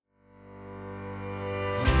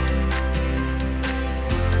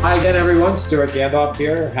Hi again, everyone. Stuart Gandolf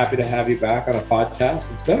here. Happy to have you back on a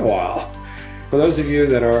podcast. It's been a while. For those of you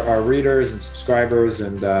that are readers and subscribers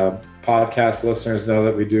and podcast listeners know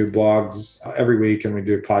that we do blogs every week and we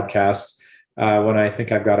do podcasts when I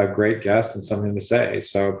think I've got a great guest and something to say.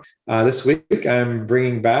 So this week, I'm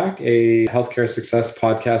bringing back a healthcare success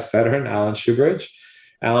podcast veteran, Alan Shoebridge.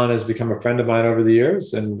 Alan has become a friend of mine over the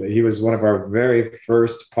years, and he was one of our very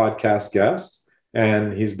first podcast guests.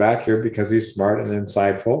 And he's back here because he's smart and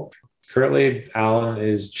insightful. Currently, Alan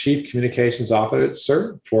is Chief Communications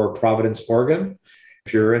Officer for Providence, Oregon.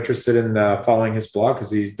 If you're interested in following his blog,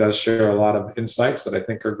 because he does share a lot of insights that I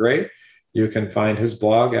think are great, you can find his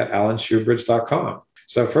blog at alanshoebridge.com.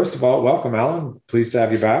 So first of all, welcome, Alan. Pleased to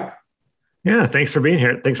have you back. Yeah, thanks for being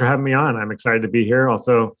here. Thanks for having me on. I'm excited to be here.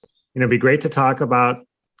 Also, it'd be great to talk about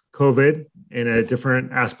COVID in a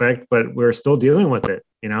different aspect, but we're still dealing with it,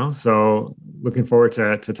 so looking forward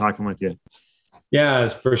to talking with you. Yeah,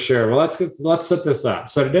 for sure. Well, let's set this up.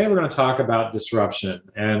 So today we're going to talk about disruption.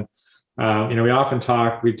 And, we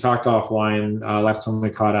talked offline last time we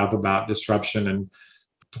caught up about disruption. And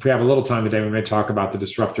if we have a little time today, we may talk about the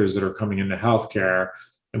disruptors that are coming into healthcare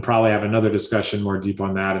and probably have another discussion more deep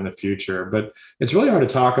on that in the future. But it's really hard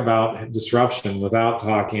to talk about disruption without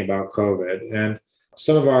talking about COVID. And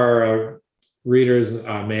some of our readers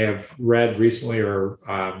may have read recently or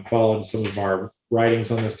followed some of our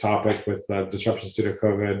writings on this topic with disruptions due to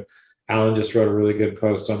COVID. Alan just wrote a really good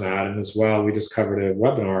post on that. And as well, we just covered a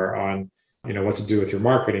webinar on, what to do with your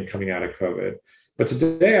marketing coming out of COVID. But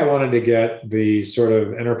today I wanted to get the sort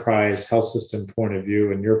of enterprise health system point of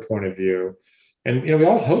view and your point of view. And, we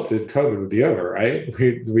all hoped that COVID would be over, right?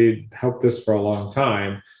 We hoped this for a long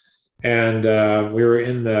time. And we were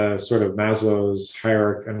in the sort of Maslow's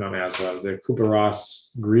hierarchy, not Maslow, the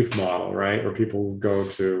Kubler-Ross grief model, right? Where people go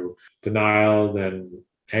to denial, then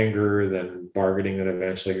anger, then bargaining, and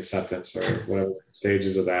eventually acceptance or whatever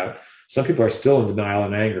stages of that. Some people are still in denial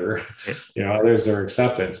and anger, others are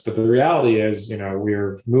acceptance. But the reality is,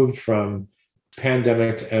 we're moved from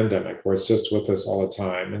pandemic to endemic, where it's just with us all the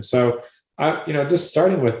time. And so just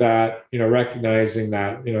starting with that, recognizing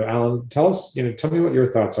that, Alan, tell me what your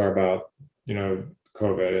thoughts are about,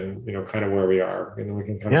 COVID and, kind of where we are. And then we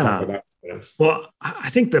can kind of talk about that. Well, I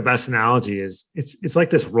think the best analogy is it's like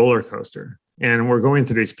this roller coaster, and we're going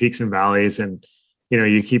through these peaks and valleys, and,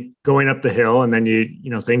 you keep going up the hill, and then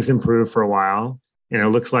things improve for a while, and it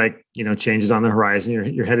looks like, changes on the horizon.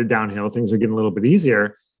 You're headed downhill. Things are getting a little bit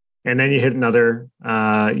easier. And then you hit another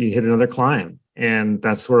climb. And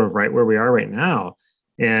that's sort of right where we are right now.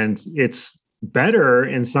 And it's better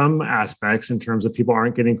in some aspects in terms of people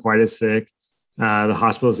aren't getting quite as sick. The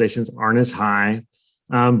hospitalizations aren't as high,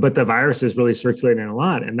 but the virus is really circulating a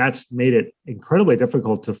lot. And that's made it incredibly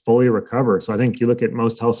difficult to fully recover. So I think you look at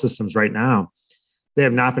most health systems right now, they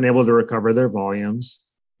have not been able to recover their volumes.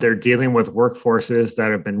 They're dealing with workforces that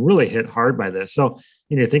have been really hit hard by this. So,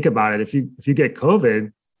 think about it. If you get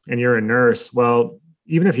COVID and you're a nurse, well,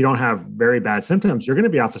 even if you don't have very bad symptoms, you're going to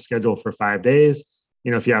be off the schedule for 5 days.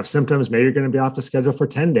 If you have symptoms, maybe you're going to be off the schedule for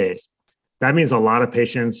 10 days. That means a lot of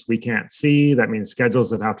patients we can't see. That means schedules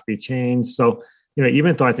that have to be changed. So,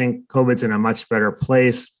 even though I think COVID's in a much better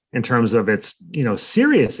place in terms of its,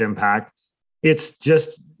 serious impact, it's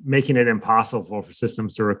just making it impossible for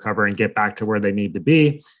systems to recover and get back to where they need to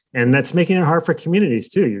be. And that's making it hard for communities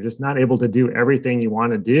too. You're just not able to do everything you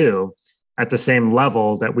want to do at the same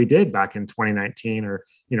level that we did back in 2019 or,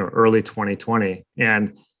 early 2020.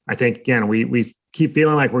 And I think, again, we keep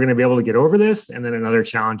feeling like we're going to be able to get over this, and then another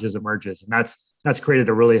challenge emerges. And that's created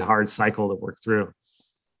a really hard cycle to work through.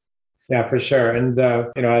 Yeah, for sure. And,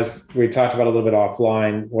 as we talked about a little bit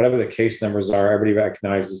offline, whatever the case numbers are, everybody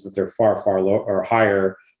recognizes that they're far, far low or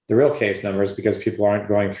higher, the real case numbers, because people aren't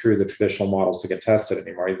going through the traditional models to get tested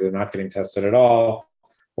anymore. Either they're not getting tested at all,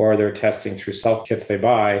 or they're testing through self-kits they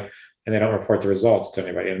buy, and they don't report the results to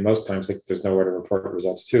anybody. And most times there's nowhere to report the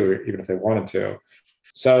results to, even if they wanted to.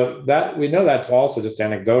 So that we know that's also just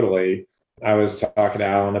anecdotally. I was talking to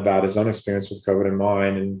Alan about his own experience with COVID and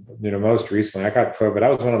mine. And, most recently I got COVID. I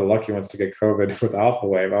was one of the lucky ones to get COVID with Alpha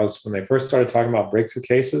Wave. When they first started talking about breakthrough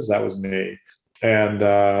cases, that was me. And,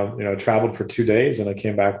 traveled for 2 days and I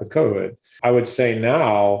came back with COVID. I would say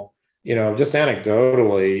now, just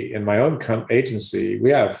anecdotally in my own agency, we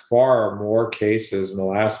have far more cases in the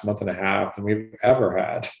last month and a half than we've ever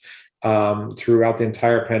had throughout the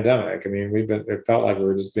entire pandemic. I mean, it felt like we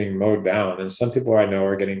were just being mowed down. And some people I know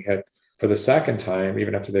are getting hit for the second time,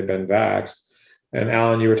 even after they've been vaxxed. And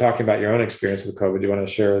Alan, you were talking about your own experience with COVID. Do you want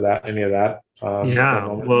to share any of that?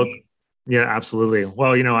 Yeah, absolutely.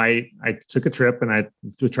 Well, I took a trip and I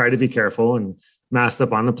tried to be careful and masked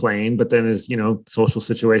up on the plane, but then as, social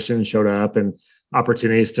situations showed up and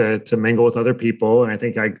opportunities to mingle with other people. And I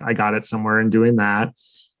think I got it somewhere in doing that.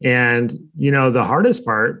 And, the hardest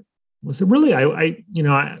part was really,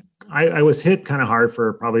 I was hit kind of hard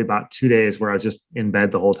for probably about 2 days where I was just in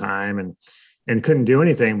bed the whole time and couldn't do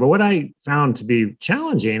anything. But what I found to be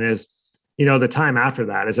challenging is, the time after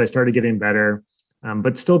that, as I started getting better,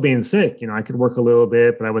 but still being sick, I could work a little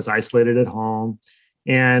bit, but I was isolated at home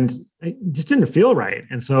and it just didn't feel right.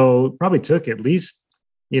 And so it probably took at least,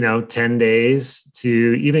 10 days to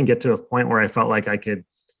even get to a point where I felt like I could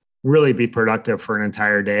really be productive for an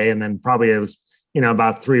entire day. And then probably it was,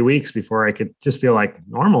 about 3 weeks before I could just feel like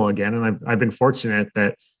normal again. And I've been fortunate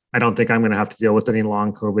that I don't think I'm going to have to deal with any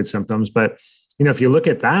long COVID symptoms. But, if you look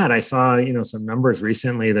at that, I saw, some numbers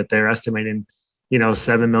recently that they're estimating,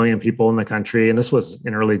 7 million people in the country. And this was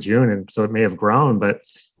in early June. And so it may have grown, but,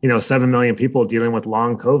 7 million people dealing with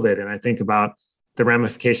long COVID. And I think about the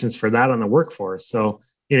ramifications for that on the workforce. So,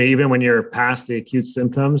 even when you're past the acute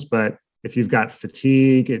symptoms, but if you've got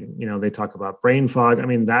fatigue and, they talk about brain fog,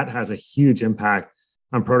 that has a huge impact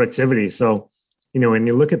on productivity. So, when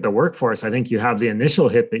you look at the workforce, I think you have the initial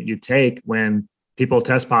hit that you take when people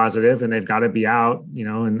test positive and they've got to be out,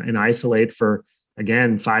 and isolate for,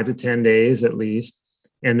 again, 5 to 10 days at least.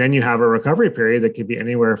 And then you have a recovery period that could be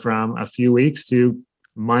anywhere from a few weeks to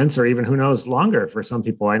months, or even who knows, longer for some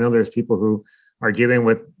people. I know there's people who are dealing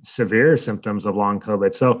with severe symptoms of long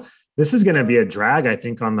COVID. So this is going to be a drag, I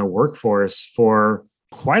think, on the workforce for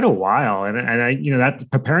quite a while. And I,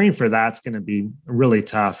 that preparing for that's going to be really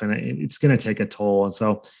tough and it's going to take a toll. And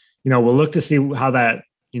so, we'll look to see how that,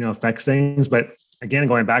 affects things. But again,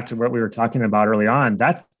 going back to what we were talking about early on,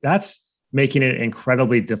 that's making it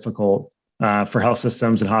incredibly difficult for health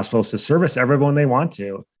systems and hospitals to service everyone they want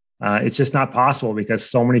to. It's just not possible because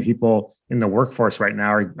so many people in the workforce right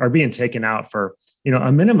now are being taken out for,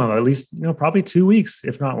 a minimum of at least, probably 2 weeks,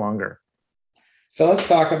 if not longer. So let's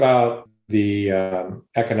talk about the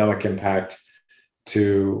economic impact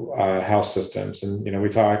to health systems. And, we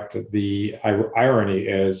talked, the irony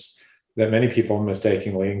is that many people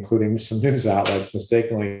mistakenly, including some news outlets,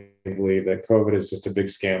 mistakenly believe that COVID is just a big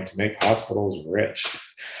scam to make hospitals rich.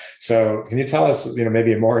 So can you tell us,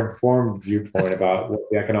 maybe a more informed viewpoint about what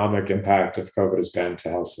the economic impact of COVID has been to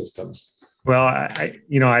health systems? Well,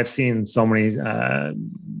 I've seen so many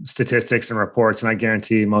statistics and reports, and I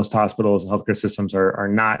guarantee most hospitals and healthcare systems are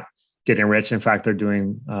not getting rich. In fact,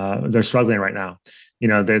 they're struggling right now.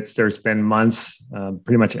 There's been months,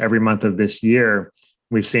 pretty much every month of this year,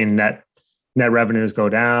 we've seen net revenues go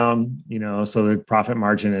down. So the profit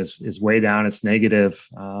margin is way down. It's negative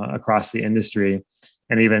across the industry.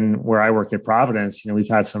 And even where I work at Providence, we've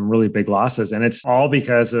had some really big losses, and it's all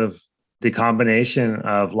because of the combination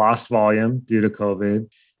of lost volume due to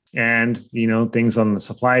COVID and, things on the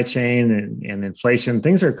supply chain and inflation.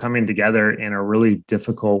 Things are coming together in a really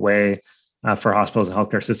difficult way for hospitals and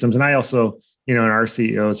healthcare systems. And I also, in our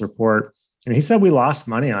CEO's report, and he said we lost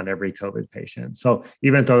money on every COVID patient. So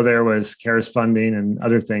even though there was CARES funding and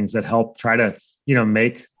other things that helped try to,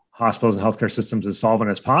 make hospitals and healthcare systems as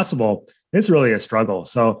solvent as possible, it's really a struggle.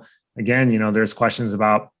 So again, there's questions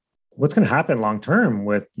about what's going to happen long-term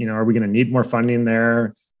with, are we going to need more funding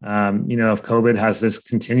there? If COVID has this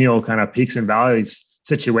continual kind of peaks and valleys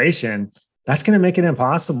situation, that's going to make it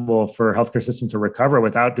impossible for healthcare systems to recover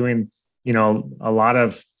without doing, a lot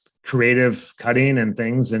of creative cutting and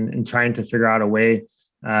things and trying to figure out a way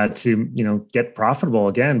to, get profitable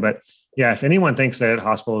again. But yeah, if anyone thinks that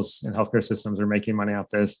hospitals and healthcare systems are making money off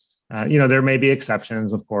this, there may be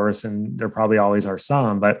exceptions, of course, and there probably always are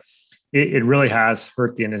some, but it really has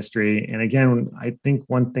hurt the industry. And again, I think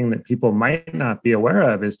one thing that people might not be aware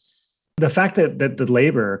of is the fact that the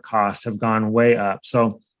labor costs have gone way up.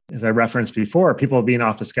 So as I referenced before, people being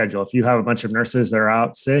off the schedule. If you have a bunch of nurses that are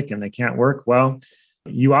out sick and they can't work, well,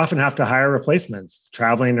 you often have to hire replacements,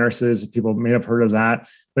 traveling nurses. People may have heard of that,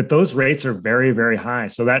 but those rates are very, very high.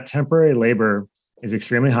 So that temporary labor is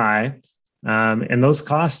extremely high. And those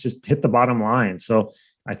costs just hit the bottom line. So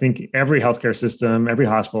I think every healthcare system, every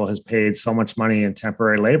hospital has paid so much money in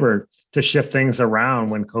temporary labor to shift things around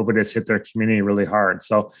when COVID has hit their community really hard.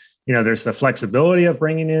 So, there's the flexibility of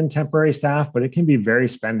bringing in temporary staff, but it can be very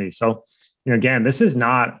spendy. So, again, this is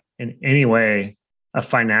not in any way a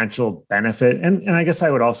financial benefit. And I guess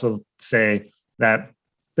I would also say that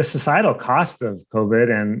the societal cost of COVID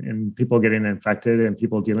and people getting infected and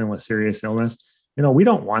people dealing with serious illness, we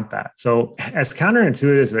don't want that. So as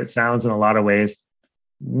counterintuitive as it sounds in a lot of ways,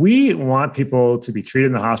 we want people to be treated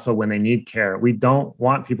in the hospital when they need care. We don't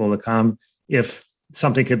want people to come if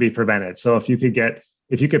something could be prevented. So if you could get,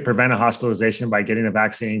 if you could prevent a hospitalization by getting a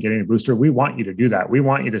vaccine, getting a booster, we want you to do that. We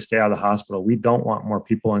want you to stay out of the hospital. We don't want more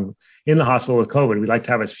people in the hospital with COVID. We'd like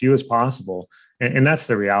to have as few as possible. And that's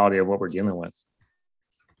the reality of what we're dealing with.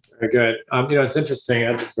 Very good. It's interesting.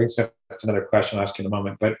 It brings me up to another question I'll ask you in a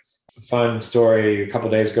moment, but fun story. A couple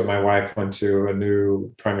of days ago, my wife went to a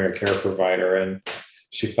new primary care provider, and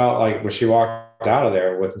she felt like when she walked out of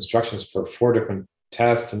there with instructions for 4 different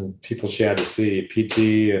tests and people she had to see,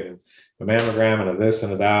 PT and a mammogram and a this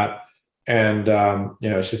and a that. And,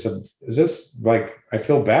 she said, is this like, I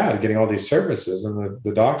feel bad getting all these services. And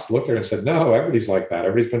the docs looked at her and said, no, everybody's like that.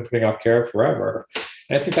 Everybody's been putting off care forever.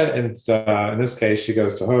 And I think that in this case, she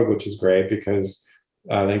goes to Hoag, which is great because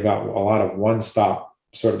they've got a lot of one-stop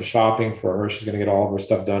sort of shopping for her. She's going to get all of her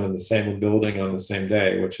stuff done in the same building on the same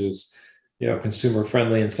day, which is, consumer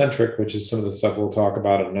friendly and centric, which is some of the stuff we'll talk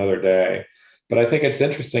about another day. But I think it's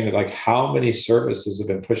interesting that like how many services have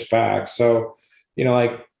been pushed back. So,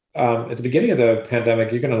 at the beginning of the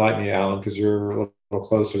pandemic, you can enlighten me, Alan, because you're a little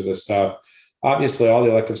closer to this stuff. Obviously, all the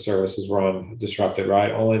elective services were disrupted,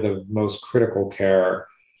 right? Only the most critical care,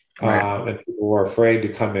 Right. and people were afraid to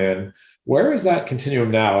come in. Where is that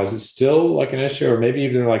continuum now? Is it still like an issue, or maybe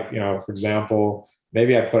even like, for example,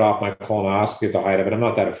 maybe I put off my colonoscopy at the height of it. I'm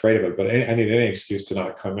not that afraid of it, but I need any excuse to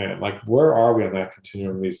not come in. Like, where are we on that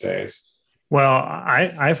continuum these days? Well,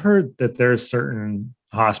 I've heard that there's certain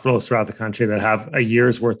hospitals throughout the country that have a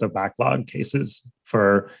year's worth of backlog cases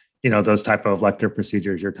for, those type of elective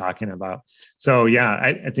procedures you're talking about. So yeah,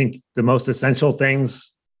 I think the most essential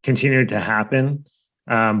things continued to happen.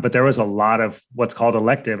 But there was a lot of what's called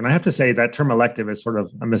elective. And I have to say that term elective is sort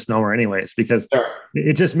of a misnomer anyways, because Sure.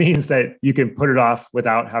 it just means that you can put it off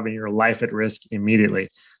without having your life at risk immediately.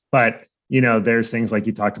 But, there's things like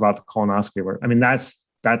you talked about the colonoscopy where,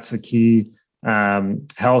 that's a key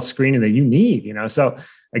health screening that you need, So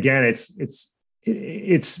again,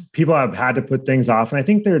 it's people have had to put things off. And I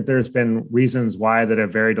think there's been reasons why that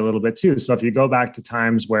have varied a little bit too. So if you go back to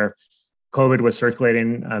times where COVID was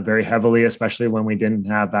circulating very heavily, especially when we didn't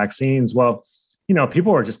have vaccines, well,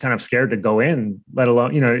 people were just kind of scared to go in, let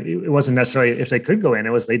alone, it wasn't necessarily if they could go in, it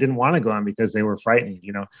was they didn't want to go in because they were frightened.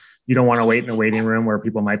 You don't want to wait in a waiting room where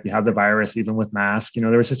people might have the virus, even with masks,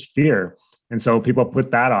 there was just fear. And so people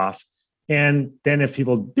put that off. And then if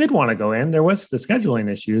people did want to go in, there was the scheduling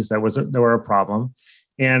issues there were a problem.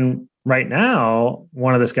 And right now,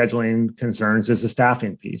 one of the scheduling concerns is the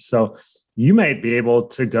staffing piece. So you might be able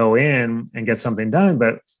to go in and get something done,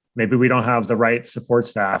 but maybe we don't have the right support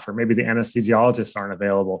staff, or maybe the anesthesiologists aren't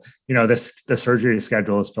available. The surgery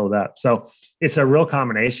schedule is filled up. So it's a real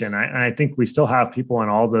combination. I think we still have people in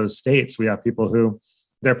all those states. We have people who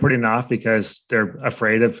they're putting off because they're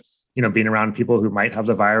afraid of, being around people who might have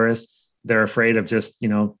the virus. They're afraid of just,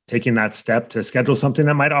 taking that step to schedule something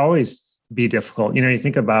that might always be difficult. You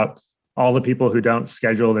think about all the people who don't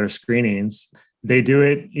schedule their screenings. They do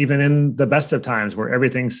it even in the best of times where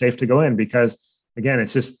everything's safe to go in, because again,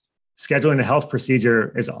 it's just scheduling a health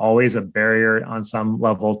procedure is always a barrier on some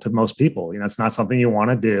level to most people. It's not something you want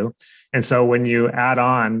to do. And so when you add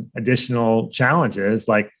on additional challenges,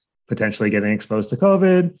 like potentially getting exposed to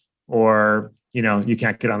COVID, or you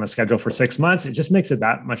can't get on the schedule for 6 months, it just makes it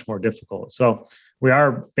that much more difficult. So we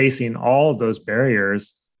are facing all of those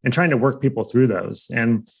barriers and trying to work people through those.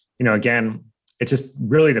 And, again, it just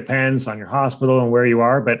really depends on your hospital and where you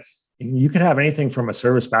are, but you could have anything from a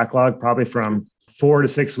service backlog, probably from 4 to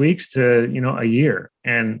 6 weeks to, a year.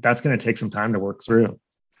 And that's going to take some time to work through.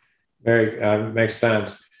 Very makes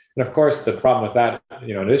sense. And of course, the problem with that, an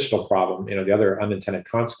additional problem, the other unintended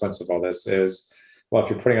consequence of all this is, well, if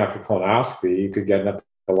you're putting off your colonoscopy, you could get up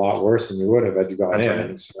a lot worse than you would have had you gone That's in.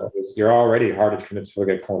 right. So you're already hard to convince people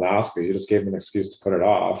to get colonoscopy. You just gave them an excuse to put it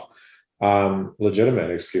off, legitimate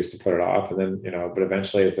excuse to put it off. And then, but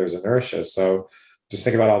eventually if there's inertia. So just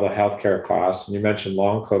think about all the healthcare costs. And you mentioned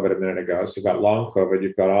long COVID a minute ago. So you've got long COVID,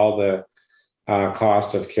 you've got all the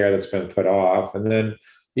cost of care that's been put off. And then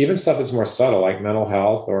even stuff that's more subtle, like mental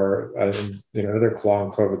health or, another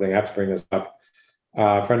long COVID thing. I have to bring this up.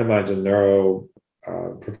 A friend of mine's a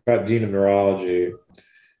dean of neurology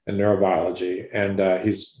and neurobiology, and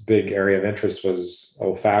his big area of interest was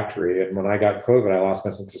olfactory. And when I got COVID, I lost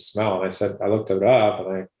my sense of smell. And I looked it up,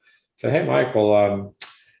 and I said, "Hey, Michael,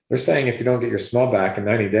 they're saying if you don't get your smell back in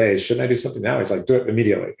 90 days, shouldn't I do something now?" He's like, "Do it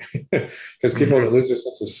immediately," because people that lose their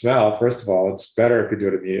sense of smell, first of all, it's better if you do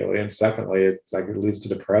it immediately, and secondly, it's like it leads to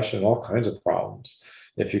depression and all kinds of problems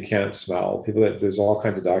if you can't smell. There's all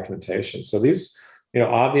kinds of documentation. So these,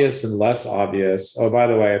 obvious and less obvious. Oh, by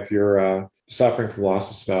the way, if you're suffering from loss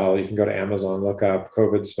of smell, you can go to Amazon, look up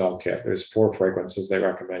COVID smell kit. There's 4 fragrances they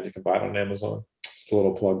recommend. You can buy it on Amazon. Just a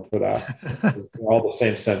little plug for that. They're all the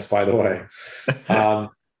same scents, by the way.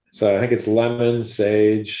 So I think it's lemon,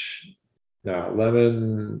 sage, no,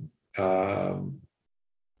 lemon,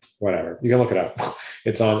 whatever. You can look it up.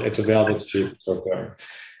 It's available to you. So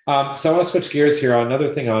I want to switch gears here on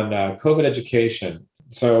another thing on COVID education.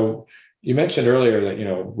 So you mentioned earlier that,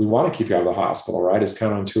 we want to keep you out of the hospital, right? As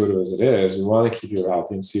counterintuitive as it is, we want to keep you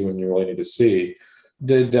healthy and see when you really need to see.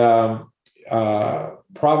 Did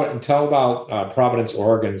Providence tell about Providence,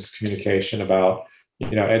 Oregon's communication about,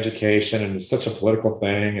 education, and it's such a political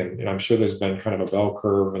thing. And I'm sure there's been kind of a bell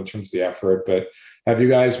curve in terms of the effort, but have you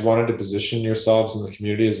guys wanted to position yourselves in the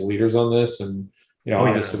community as leaders on this? And,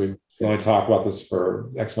 obviously we can only talk about this for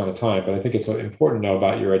X amount of time, but I think it's important to know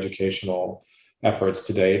about your educational efforts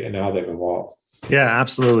to date and how they've evolved. Yeah,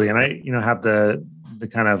 absolutely. And I, have the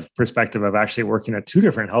kind of perspective of actually working at two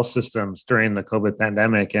different health systems during the COVID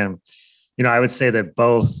pandemic. And, I would say that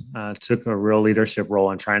both took a real leadership role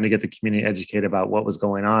in trying to get the community educated about what was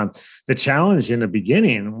going on. The challenge in the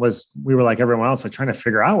beginning was we were like everyone else, like trying to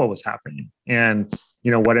figure out what was happening and,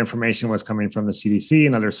 what information was coming from the CDC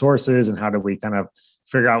and other sources, and how do we kind of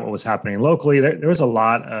figure out what was happening locally. There was a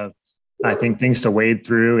lot of, I think, things to wade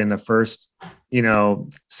through in the first,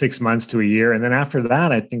 6 months to a year. And then after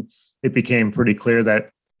that, I think it became pretty clear that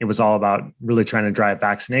it was all about really trying to drive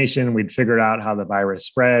vaccination. We'd figured out how the virus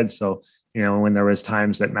spread. So, when there was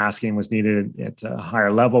times that masking was needed at a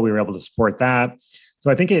higher level, we were able to support that. So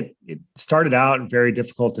I think it started out very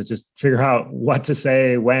difficult to just figure out what to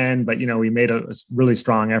say, when, but, we made a really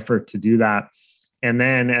strong effort to do that. And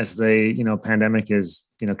then as the, pandemic is,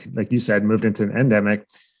 like you said, moved into an endemic,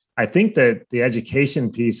 I think that the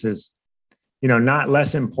education piece is, not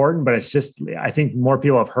less important, but it's just, I think more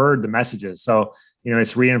people have heard the messages. So,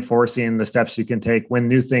 it's reinforcing the steps you can take when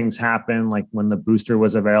new things happen, like when the booster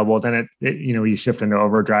was available, then you shift into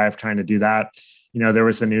overdrive trying to do that. There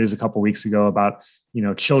was the news a couple of weeks ago about,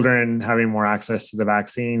 children having more access to the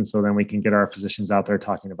vaccine. So then we can get our physicians out there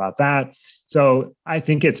talking about that. So I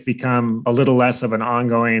think it's become a little less of an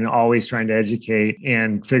ongoing, always trying to educate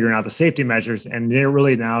and figuring out the safety measures. And they're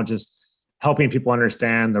really now just helping people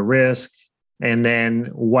understand the risk and then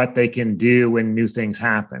what they can do when new things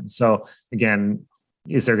happen. So again,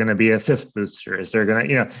 is there going to be a fifth booster? Is there going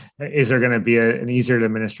to be an easier to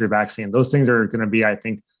administer vaccine? Those things are going to be, I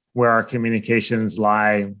think, where our communications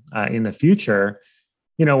lie in the future.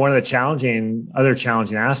 One of the other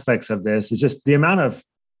challenging aspects of this is just the amount of,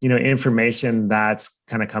 information that's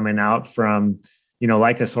kind of coming out from,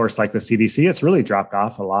 like a source like the CDC. It's really dropped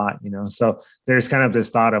off a lot, so there's kind of this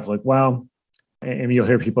thought of like, well, and you'll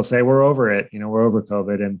hear people say, we're over it, we're over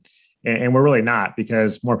COVID. And we're really not,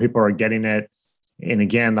 because more people are getting it. And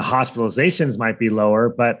again, the hospitalizations might be lower,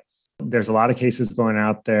 but there's a lot of cases going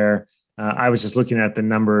out there. I was just looking at the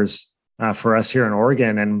numbers for us here in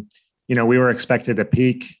Oregon, and we were expected to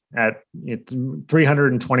peak at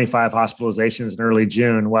 325 hospitalizations in early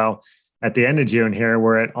June. Well, at the end of June here,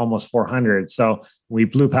 we're at almost 400. So we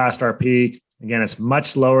blew past our peak. Again, it's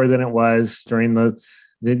much lower than it was during the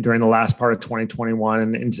last part of 2021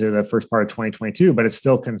 and into the first part of 2022, but it's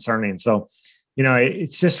still concerning. So,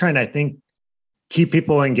 it's just trying to, I think, keep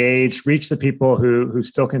people engaged, reach the people who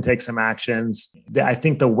still can take some actions. I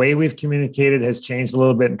think the way we've communicated has changed a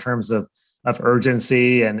little bit in terms of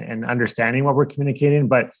urgency and understanding what we're communicating,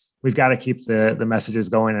 but we've got to keep the messages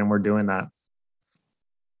going, and we're doing that.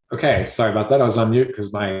 Okay, sorry about that. I was on mute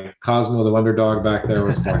because my Cosmo, the Wonder Dog back there,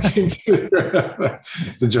 was barking.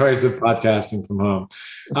 The joys of podcasting from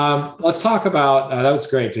home. Let's talk about, that was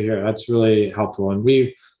great to hear. That's really helpful. And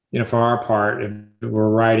we, for our part, we're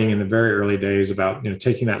writing in the very early days about,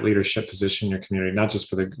 taking that leadership position in your community, not just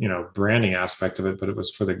for the, branding aspect of it, but it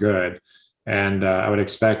was for the good. And I would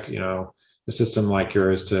expect, a system like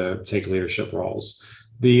yours to take leadership roles.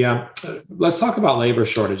 Let's talk about labor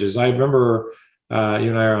shortages. I remember you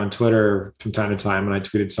and I are on Twitter from time to time, and I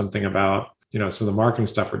tweeted something about, some of the marketing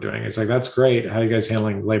stuff we're doing. It's like, that's great. How are you guys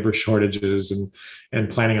handling labor shortages and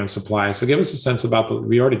planning on supply? So give us a sense about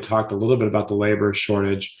we already talked a little bit about the labor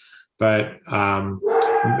shortage, but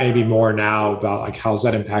maybe more now about like, how's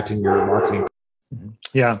that impacting your marketing?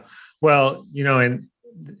 Yeah. Well, and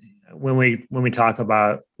when we talk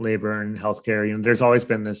about labor and healthcare, there's always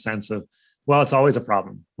been this sense of, well, it's always a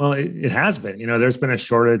problem. Well, it has been, there's been a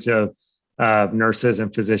shortage of nurses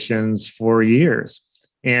and physicians for years,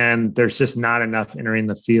 and there's just not enough entering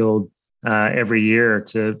the field every year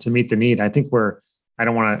to meet the need. I think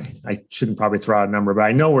I shouldn't probably throw out a number, but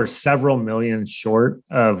I know we're several million short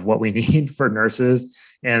of what we need for nurses,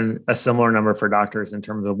 and a similar number for doctors in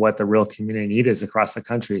terms of what the real community need is across the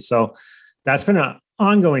country. So that's been an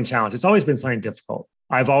ongoing challenge. It's always been something difficult.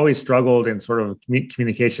 I've always struggled in sort of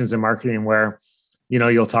communications and marketing where,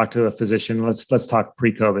 you'll talk to a physician. Let's talk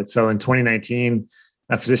pre-COVID. So in 2019,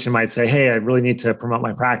 a physician might say, "Hey, I really need to promote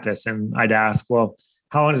my practice." And I'd ask, "Well,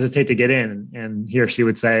 how long does it take to get in?" And he or she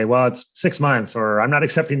would say, "Well, it's 6 months," or "I'm not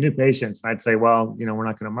accepting new patients." And I'd say, "Well, we're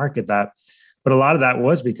not going to market that." But a lot of that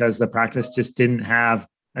was because the practice just didn't have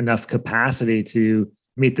enough capacity to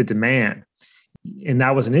meet the demand. And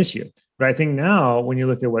that was an issue. But I think now when you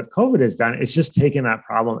look at what COVID has done, it's just taken that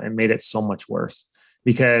problem and made it so much worse.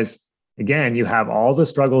 Because again, you have all the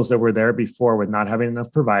struggles that were there before with not having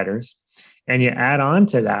enough providers. And you add on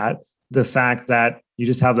to that the fact that you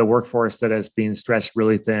just have the workforce that is being stretched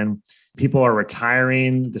really thin. People are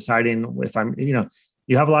retiring, deciding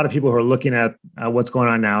you have a lot of people who are looking at what's going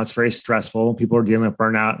on now. It's very stressful. People are dealing with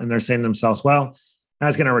burnout and they're saying to themselves, "Well, I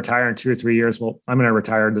was going to retire in 2 or 3 years. Well, I'm going to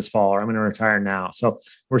retire this fall, or I'm going to retire now." So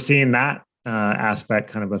we're seeing that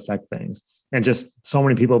aspect kind of affect things, and just so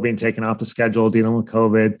many people being taken off the schedule, dealing with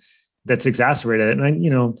COVID, that's exacerbated it.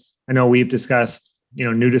 And I know we've discussed,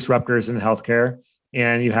 new disruptors in healthcare,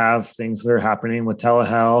 and you have things that are happening with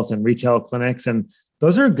telehealth and retail clinics. And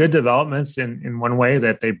those are good developments in one way,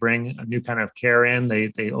 that they bring a new kind of care in,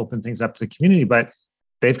 they open things up to the community, but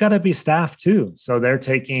they've got to be staffed too. So they're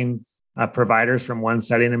taking providers from one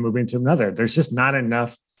setting and moving to another. There's just not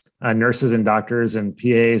enough nurses and doctors and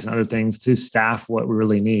PAs and other things to staff what we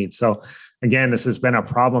really need. So again, this has been a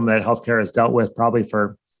problem that healthcare has dealt with probably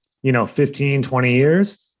for 15, 20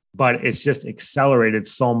 years, but it's just accelerated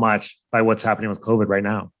so much by what's happening with COVID right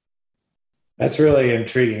now. That's really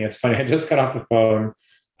intriguing. It's funny. I just got off the phone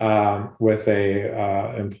with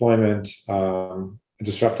a employment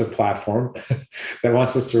disruptive platform that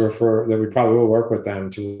wants us to refer, that we probably will work with them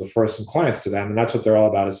to refer some clients to them. And that's what they're all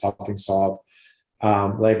about, is helping solve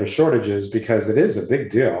labor shortages, because it is a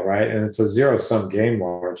big deal, right? And it's a zero-sum game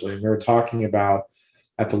largely. And we were talking about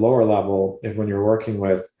at the lower level, when you're working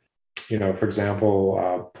with, for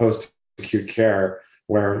example, post-acute care,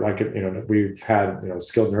 where we've had,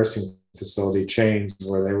 skilled nursing facility chains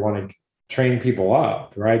where they want to train people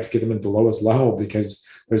up, right, to get them at the lowest level, because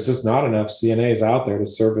there's just not enough CNAs out there to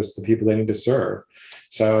service the people they need to serve.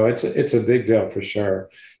 So it's a big deal for sure.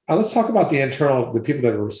 Let's talk about the people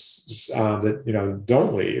that were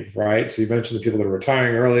don't leave, right? So you mentioned the people that are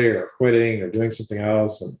retiring early or quitting or doing something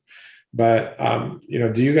else, but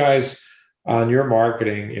do you guys on your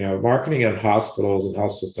marketing in hospitals and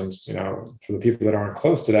health systems, for the people that aren't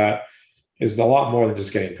close to that, is a lot more than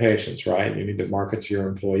just getting patients, right? You need to market to your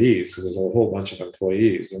employees, because there's a whole bunch of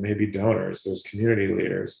employees. There may be donors, there's community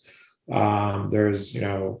leaders, there's,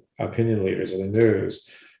 opinion leaders in the news.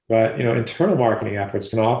 But, internal marketing efforts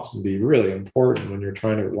can often be really important when you're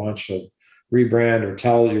trying to launch a rebrand or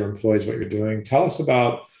tell your employees what you're doing. Tell us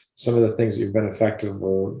about some of the things that you've been effective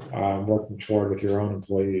or working toward with your own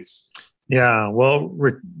employees. Yeah, well,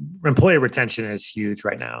 employee retention is huge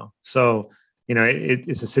right now. So,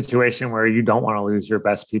 it's a situation where you don't want to lose your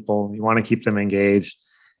best people. You want to keep them engaged.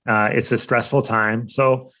 It's a stressful time.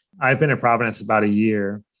 So I've been at Providence about a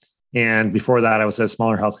year. And before that, I was at a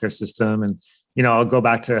smaller healthcare system. And, I'll go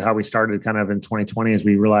back to how we started kind of in 2020, as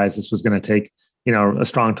we realized this was going to take, a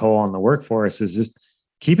strong toll on the workforce, is just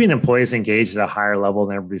keeping employees engaged at a higher level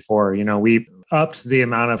than ever before. We upped the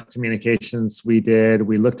amount of communications we did.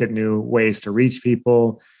 We looked at new ways to reach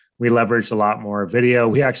people. We leveraged a lot more video.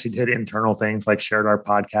 We actually did internal things like shared our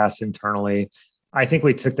podcast internally. I think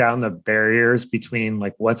we took down the barriers between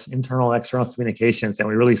what's internal, external communications. And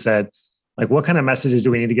we really said, what kind of messages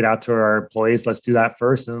do we need to get out to our employees? Let's do that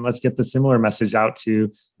first. And then let's get the similar message out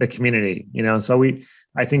to the community. So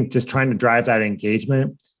I think just trying to drive that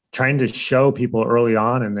engagement, trying to show people early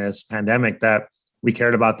on in this pandemic that we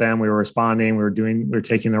cared about them. We were responding, we were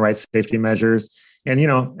taking the right safety measures. And,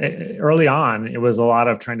 early on, it was a lot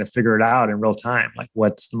of trying to figure it out in real time,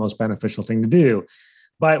 what's the most beneficial thing to do.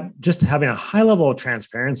 But just having a high level of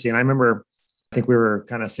transparency. And I remember, I think we were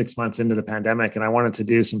kind of 6 months into the pandemic, and I wanted to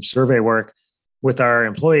do some survey work with our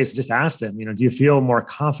employees, just ask them, do you feel more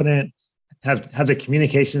confident? Have the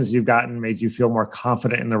communications you've gotten made you feel more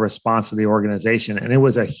confident in the response of the organization? And it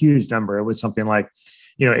was a huge number. It was something like,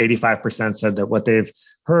 85% said that what they've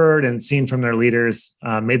heard and seen from their leaders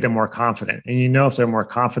made them more confident. And if they're more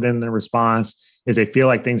confident in their response, if they feel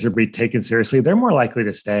like things are being taken seriously, they're more likely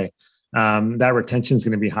to stay. That retention is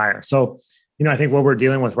going to be higher. So, I think what we're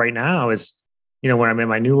dealing with right now is, when I'm in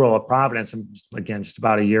my new role at Providence, I'm just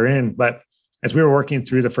about a year in, but as we were working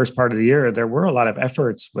through the first part of the year, there were a lot of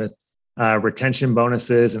efforts with retention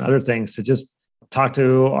bonuses and other things to just talk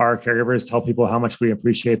to our caregivers, tell people how much we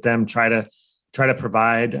appreciate them, try to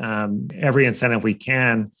provide every incentive we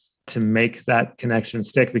can to make that connection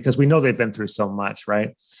stick, because we know they've been through so much,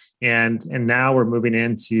 right? And now we're moving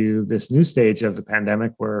into this new stage of the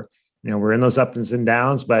pandemic where, we're in those ups and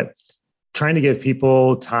downs, but trying to give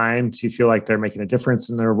people time to feel like they're making a difference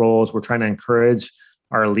in their roles. We're trying to encourage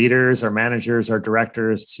our leaders, our managers, our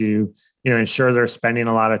directors to, ensure they're spending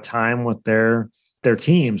a lot of time with their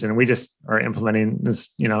teams. And we just are implementing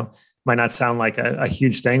this, might not sound like a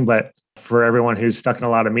huge thing, but for everyone who's stuck in a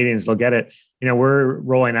lot of meetings, they'll get it. We're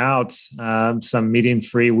rolling out some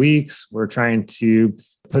meeting-free weeks. We're trying to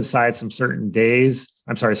put aside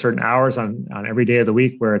certain hours on every day of the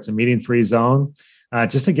week where it's a meeting-free zone,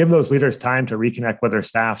 just to give those leaders time to reconnect with their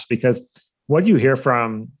staffs. Because what you hear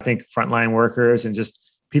from, I think, frontline workers and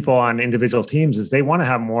just people on individual teams is they want to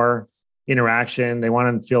have more interaction. They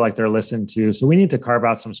want to feel like they're listened to. So we need to carve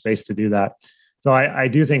out some space to do that. So I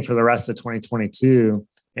do think for the rest of 2022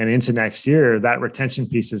 and into next year, that retention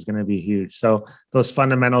piece is going to be huge. So those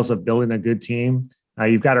fundamentals of building a good team,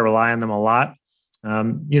 you've got to rely on them a lot.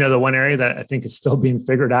 The one area that I think is still being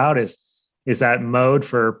figured out is that mode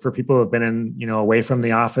for people who have been in, away from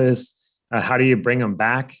the office. How do you bring them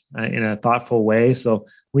back in a thoughtful way? So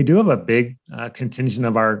we do have a big contingent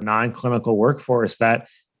of our non-clinical workforce that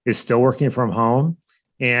is still working from home.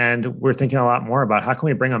 And we're thinking a lot more about how can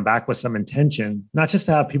we bring them back with some intention, not just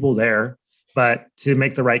to have people there, but to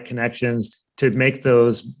make the right connections, to make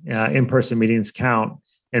those in-person meetings count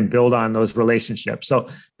and build on those relationships. So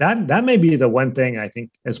that may be the one thing I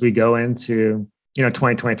think as we go into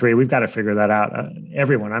 2023, we've got to figure that out.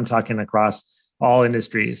 Everyone, I'm talking across all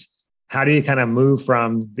industries. How do you kind of move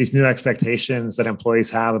from these new expectations that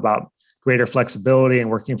employees have about greater flexibility and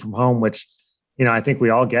working from home, which I think we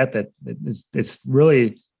all get that it's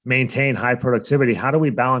really maintain high productivity. How do we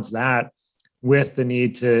balance that with the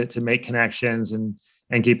need to make connections and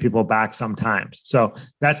keep people back sometimes? So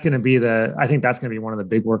that's going to be I think that's going to be one of the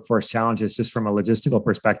big workforce challenges, just from a logistical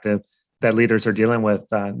perspective, that leaders are dealing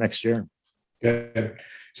with next year. Good.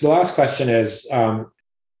 So the last question is,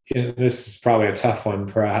 this is probably a tough one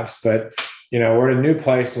perhaps, but, we're in a new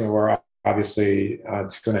place and we're obviously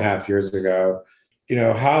 2.5 years ago.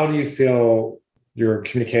 How do you feel your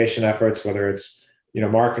communication efforts, whether it's,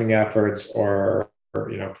 marketing efforts or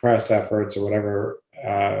press efforts or whatever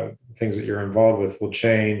things that you're involved with will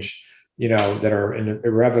change, that are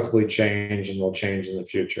irrevocably change and will change in the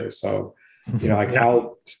future. So,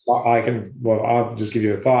 I'll just give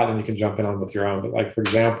you a thought and you can jump in on with your own. But for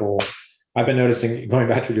example, I've been noticing, going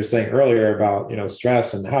back to what you were saying earlier about,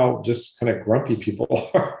 stress and how just kind of grumpy people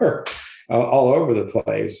are all over the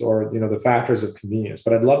place, or, the factors of convenience.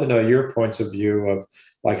 But I'd love to know your points of view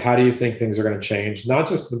of how do you think things are going to change, not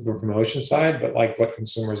just the promotion side, but what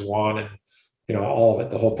consumers want and, all of it,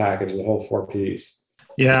 the whole package, the whole 4 Ps.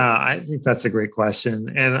 Yeah, I think that's a great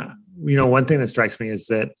question. And, one thing that strikes me is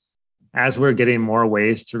that as we're getting more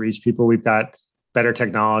ways to reach people, we've got better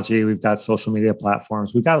technology, we've got social media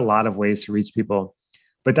platforms, we've got a lot of ways to reach people.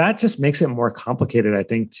 But that just makes it more complicated, I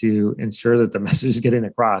think, to ensure that the message is getting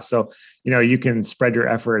across. So, you can spread your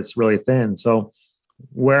efforts really thin. So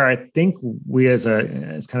where I think we as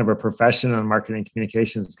kind of a profession in marketing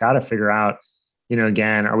communications got to figure out,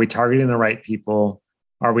 again, are we targeting the right people?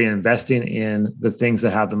 Are we investing in the things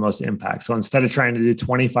that have the most impact? So instead of trying to do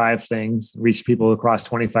 25 things, reach people across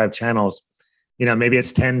 25 channels, maybe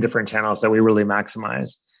it's 10 different channels that we really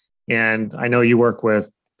maximize. And I know you work with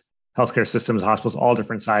healthcare systems, hospitals, all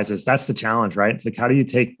different sizes. That's the challenge, right? It's how do you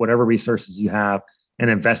take whatever resources you have and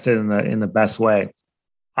invest it in the best way?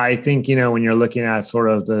 I think, when you're looking at sort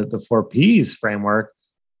of the 4 Ps framework,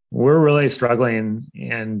 we're really struggling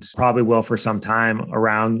and probably will for some time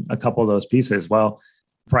around a couple of those pieces. Well,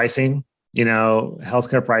 pricing,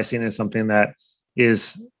 healthcare pricing is something that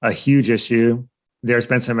is a huge issue. There's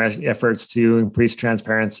been some efforts to increase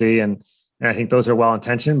transparency, and I think those are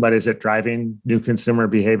well-intentioned, but is it driving new consumer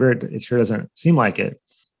behavior? It sure doesn't seem like it.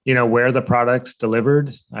 Where the product's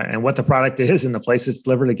delivered and what the product is and the place it's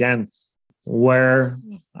delivered, again, where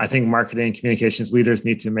I think marketing and communications leaders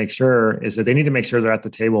need to make sure is that they need to make sure they're at the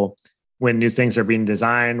table when new things are being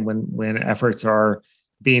designed, when efforts are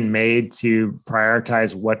being made to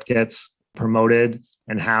prioritize what gets promoted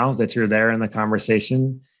and how, that you're there in the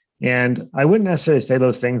conversation. And I wouldn't necessarily say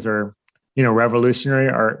those things are, revolutionary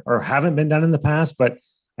or haven't been done in the past, but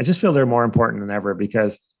I just feel they're more important than ever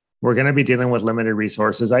because we're going to be dealing with limited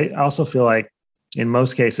resources. I also feel like in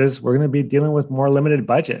most cases, we're going to be dealing with more limited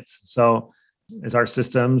budgets. So as our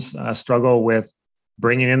systems struggle with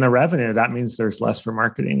bringing in the revenue, that means there's less for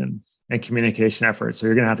marketing and communication efforts. So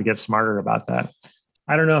you're going to have to get smarter about that.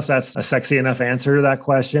 I don't know if that's a sexy enough answer to that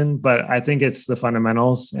question, but I think it's the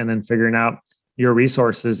fundamentals and then figuring out your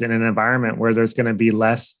resources in an environment where there's going to be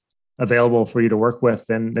less available for you to work with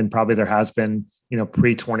than probably there has been,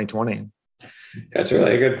 pre 2020. That's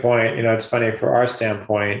really a good point. It's funny for our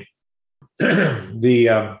standpoint,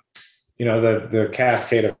 the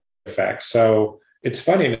cascade effect. So it's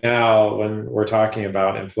funny now when we're talking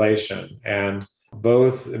about inflation, and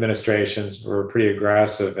both administrations were pretty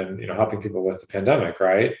aggressive in helping people with the pandemic,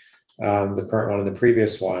 right? The current one and the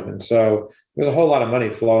previous one, and so there's a whole lot of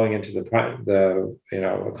money flowing into the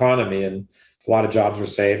economy, and a lot of jobs were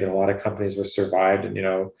saved, and a lot of companies were survived, and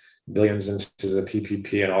billions into the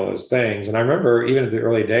PPP and all those things. And I remember even at the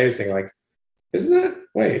early days thinking like, doesn't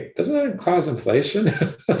that cause inflation?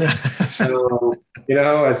 So,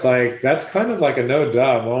 it's like, that's kind of like a no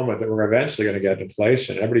duh moment that we're eventually going to get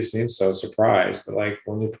inflation. Everybody seems so surprised, but like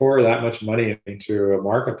when you pour that much money into a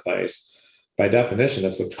marketplace, by definition,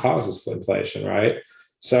 that's what causes inflation, right?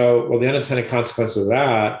 So, well, the unintended consequence of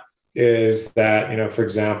that is that, for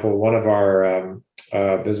example, one of our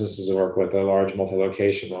businesses I work with, a large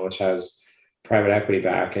multi-location one, which has private equity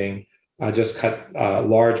backing, just cut a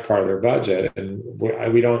large part of their budget. And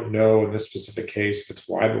we don't know in this specific case if it's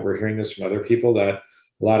why, but we're hearing this from other people that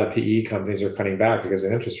a lot of PE companies are cutting back because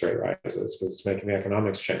of interest rate rises, because it's making the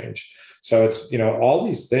economics change. So it's, all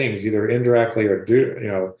these things either indirectly or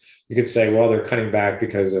you could say, well, they're cutting back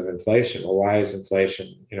because of inflation. Well, why is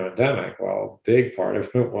inflation, endemic? Well, a big part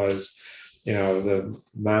of it was, the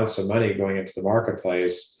amounts of money going into the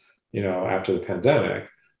marketplace, after the pandemic.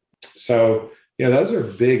 So, those are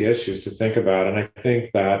big issues to think about. And I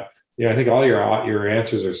think that, I think all your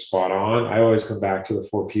answers are spot on. I always come back to the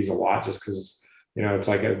 4 Ps a lot, just because, it's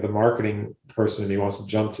like the marketing person in me wants to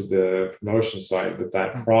jump to the promotion side, but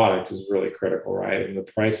that product is really critical, right? And the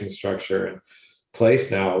pricing structure and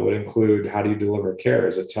place now would include, how do you deliver care?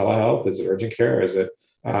 Is it telehealth? Is it urgent care? Is it,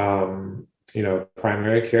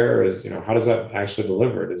 primary care? Is, how does that actually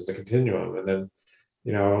deliver it? Is it a continuum? And then,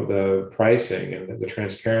 the pricing and the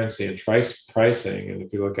transparency and pricing. And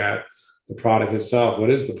if you look at the product itself, what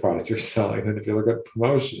is the product you're selling? And if you look at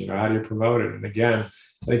promotion, how do you promote it? And again,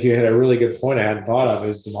 I think you had a really good point I hadn't thought of,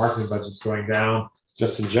 is the marketing budget's going down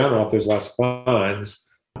just in general if there's less funds.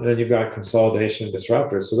 And then you've got consolidation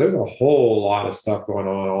disruptors. So there's a whole lot of stuff going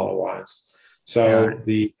on all at once. So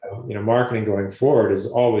the marketing going forward is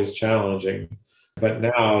always challenging. But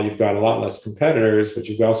now you've got a lot less competitors, but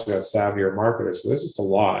you've also got savvier marketers. So there's just a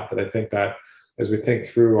lot that I think that as we think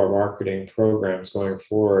through our marketing programs going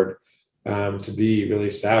forward, to be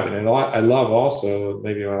really savvy. And I love also,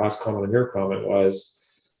 maybe my last comment on your comment was,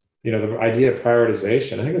 the idea of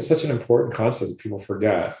prioritization. I think it's such an important concept that people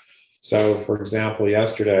forget. So, for example,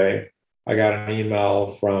 yesterday, I got an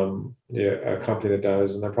email from a company that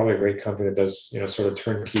does, and they're probably a great company that does, sort of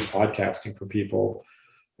turnkey podcasting for people,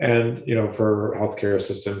 and, for healthcare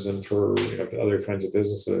systems and for, other kinds of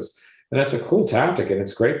businesses. And that's a cool tactic, and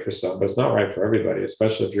it's great for some, but it's not right for everybody,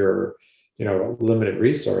 especially if you're, limited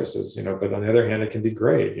resources, but on the other hand, it can be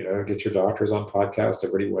great, get your doctors on podcast,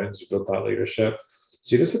 everybody wins, you build thought leadership.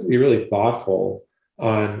 So you just have to be really thoughtful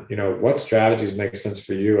on, what strategies make sense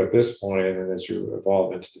for you at this point, and then as you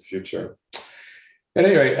evolve into the future. At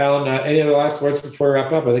any rate, Alan, any other last words before we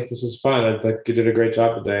wrap up? I think this was fun. I think you did a great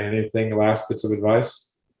job today. Anything, last bits of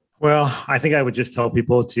advice? Well, I think I would just tell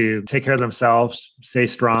people to take care of themselves, stay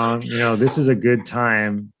strong. This is a good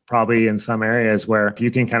time, probably in some areas, where if you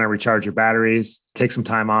can kind of recharge your batteries, take some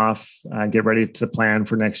time off, get ready to plan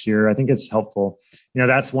for next year. I think it's helpful.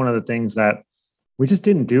 That's one of the things that we just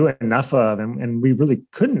didn't do enough of. And we really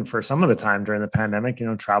couldn't for some of the time during the pandemic.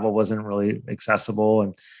 Travel wasn't really accessible,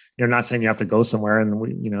 and not saying you have to go somewhere. And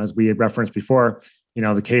we, as we had referenced before, the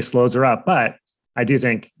caseloads are up, but I do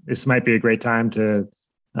think this might be a great time to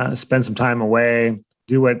spend some time away,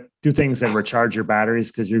 do things that recharge your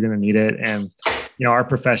batteries, because you're going to need it. And, our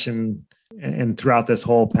profession and throughout this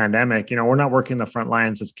whole pandemic, we're not working the front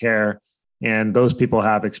lines of care, and those people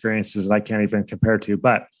have experiences that I can't even compare to,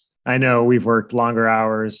 but I know we've worked longer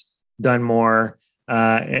hours, done more.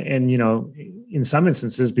 And, in some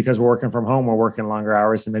instances, because we're working from home, we're working longer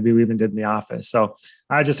hours than maybe we even did in the office. So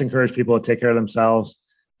I just encourage people to take care of themselves,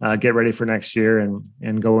 get ready for next year,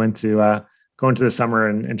 and go into the summer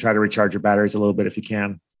and try to recharge your batteries a little bit if you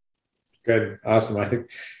can. Good. Awesome. I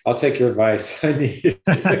think I'll take your advice. I need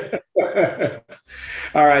it.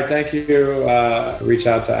 All right. Thank you. Reach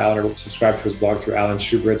out to Alan or subscribe to his blog through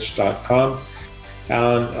alanshubridge.com.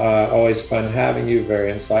 Alan, always fun having you.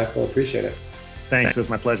 Very insightful. Appreciate it. Thanks. It was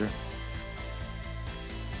my pleasure.